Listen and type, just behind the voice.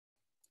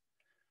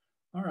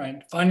All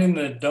right, finding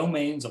the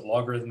domains of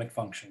logarithmic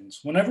functions.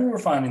 Whenever we're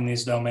finding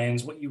these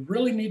domains, what you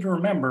really need to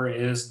remember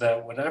is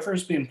that whatever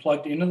is being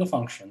plugged into the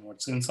function,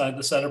 what's inside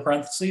the set of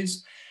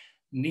parentheses,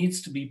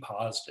 needs to be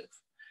positive.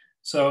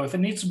 So if it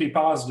needs to be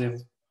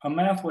positive, a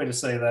math way to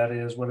say that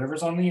is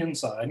whatever's on the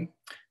inside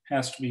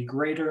has to be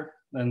greater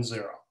than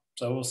 0.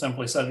 So we'll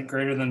simply set it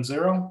greater than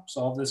 0,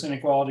 solve this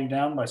inequality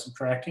down by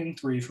subtracting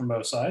 3 from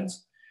both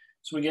sides.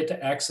 So we get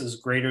to x is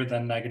greater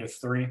than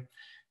 -3.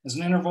 As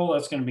an interval,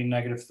 that's going to be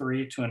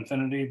 -3 to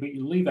infinity, but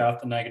you leave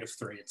out the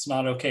 -3. It's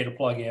not okay to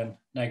plug in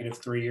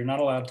 -3. You're not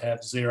allowed to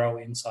have 0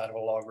 inside of a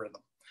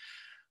logarithm.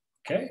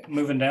 Okay,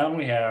 moving down,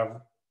 we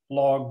have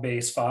log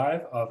base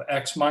 5 of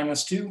x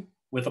minus 2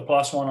 with a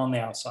 +1 on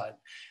the outside.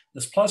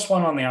 This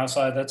 +1 on the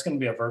outside, that's going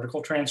to be a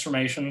vertical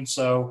transformation,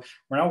 so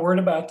we're not worried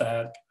about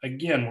that.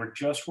 Again, we're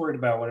just worried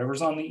about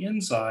whatever's on the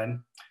inside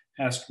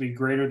has to be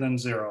greater than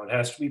 0. It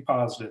has to be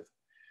positive.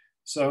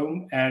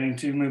 So adding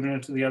 2, moving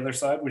it to the other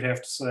side, we'd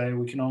have to say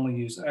we can only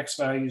use x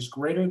values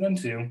greater than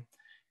 2.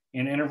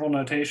 In interval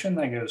notation,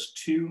 that goes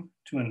 2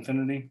 to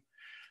infinity.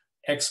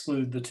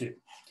 Exclude the 2.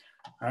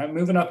 All right,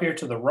 moving up here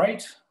to the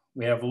right,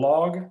 we have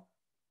log,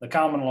 the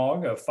common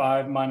log of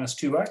 5 minus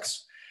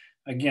 2x.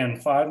 Again,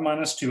 5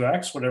 minus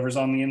 2x, whatever's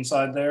on the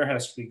inside there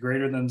has to be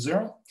greater than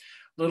 0.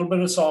 A little bit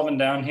of solving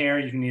down here.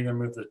 You can either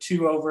move the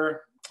 2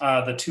 over,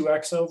 the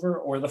 2x over,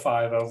 or the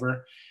 5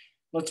 over.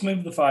 Let's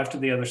move the 5 to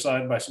the other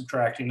side by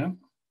subtracting them.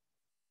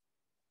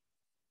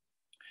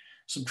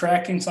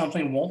 Subtracting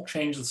something won't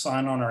change the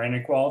sign on our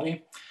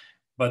inequality,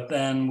 but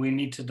then we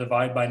need to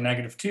divide by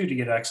 -2 to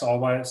get x all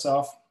by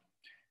itself.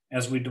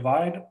 As we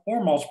divide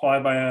or multiply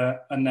by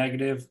a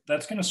negative,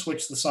 that's going to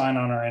switch the sign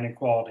on our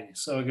inequality.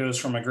 So it goes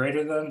from a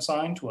greater than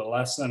sign to a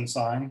less than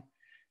sign.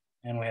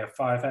 And we have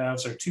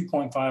 5/2 or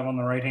 2.5 on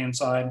the right-hand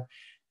side.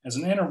 As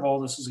an interval,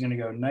 this is going to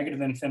go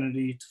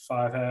 -infinity to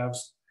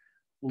 5/2.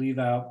 Leave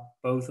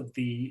out both of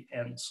the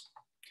ends.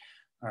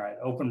 All right,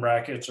 open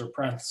brackets or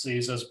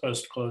parentheses as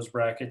opposed to closed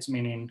brackets,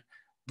 meaning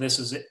this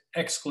is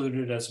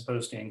excluded as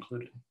opposed to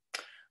included.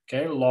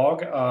 Okay,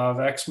 log of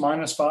x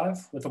minus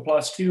 5 with a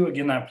 +2.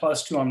 Again, that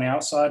 +2 on the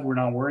outside we're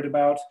not worried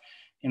about.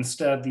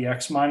 Instead, the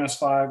x minus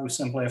 5, we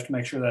simply have to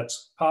make sure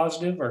that's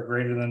positive or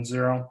greater than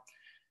 0.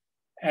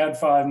 Add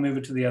 5, move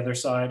it to the other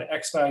side.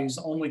 X value is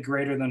only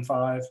greater than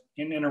 5.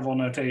 In interval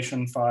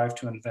notation, 5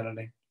 to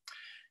infinity.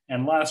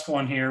 And last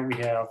one here, we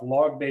have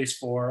log base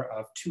 4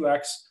 of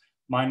 2x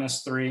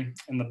minus 3.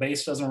 And the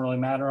base doesn't really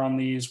matter on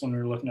these when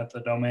we're looking at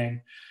the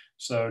domain.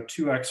 So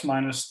 2x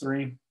minus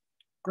 3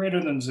 greater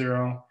than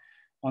 0.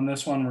 On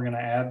this one, we're going to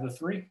add the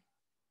 3.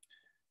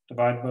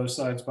 Divide both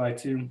sides by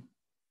 2.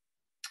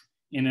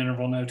 In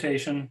interval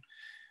notation,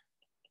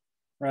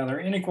 rather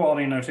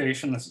inequality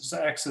notation, this is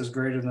x is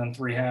greater than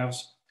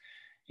 3/2.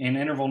 In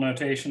interval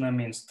notation, that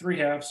means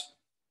 3/2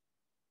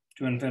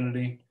 to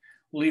infinity.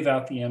 Leave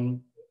out the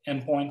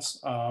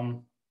endpoints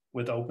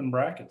with open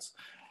brackets.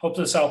 Hope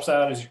this helps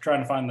out as you're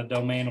trying to find the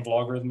domain of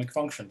logarithmic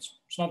functions.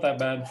 It's not that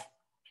bad.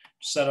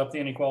 Just set up the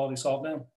inequality, solve them.